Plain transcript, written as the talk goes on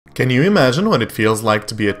Can you imagine what it feels like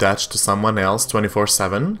to be attached to someone else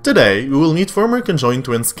 24/7? Today, we will meet former conjoined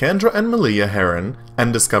twins Kendra and Maliyah Herrin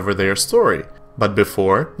and discover their story. But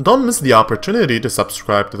before, don't miss the opportunity to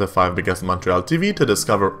subscribe to the 5 Biggest Montreal TV to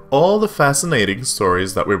discover all the fascinating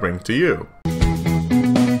stories that we bring to you.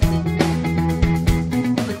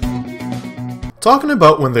 Talking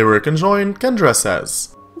about when they were conjoined, Kendra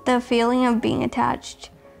says, "The feeling of being attached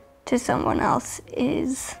to someone else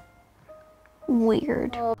is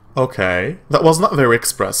weird." Okay, that was not very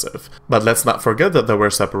expressive, but let's not forget that they were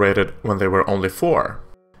separated when they were only 4.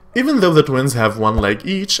 Even though the twins have 1 leg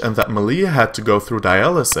each and that Maliyah had to go through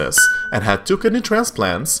dialysis and had 2 kidney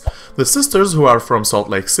transplants, the sisters who are from Salt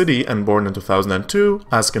Lake City and born in 2002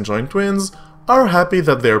 as conjoined twins are happy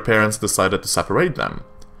that their parents decided to separate them.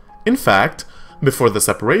 In fact, before the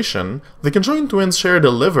separation, the conjoined twins shared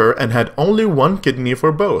a liver and had only 1 kidney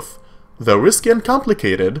for both. Though risky and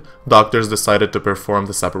complicated, doctors decided to perform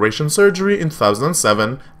the separation surgery in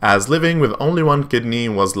 2007 as living with only 1 kidney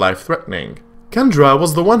was life-threatening. Kendra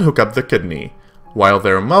was the one who kept the kidney, while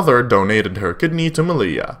their mother donated her kidney to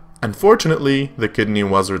Maliyah. Unfortunately, the kidney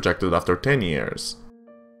was rejected after 10 years.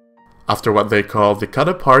 After what they call the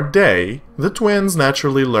cut-apart day, the twins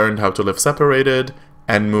naturally learned how to live separated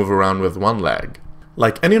and move around with 1 leg.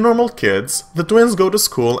 Like any normal kids, the twins go to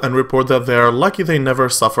school and report that they are lucky they never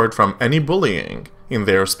suffered from any bullying. In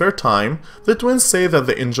their spare time, the twins say that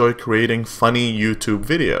they enjoy creating funny YouTube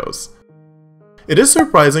videos. It is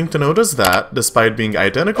surprising to notice that, despite being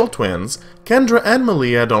identical twins, Kendra and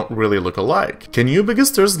Maliyah don't really look alike. Can you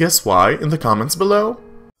biggesters guess why in the comments below?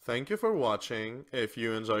 Thank you for watching. If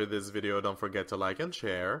you enjoyed this video, don't forget to like and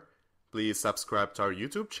share. Please subscribe to our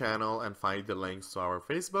YouTube channel and find the links to our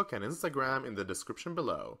Facebook and Instagram in the description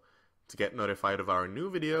below. To get notified of our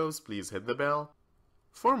new videos, please hit the bell.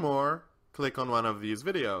 For more, click on one of these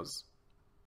videos.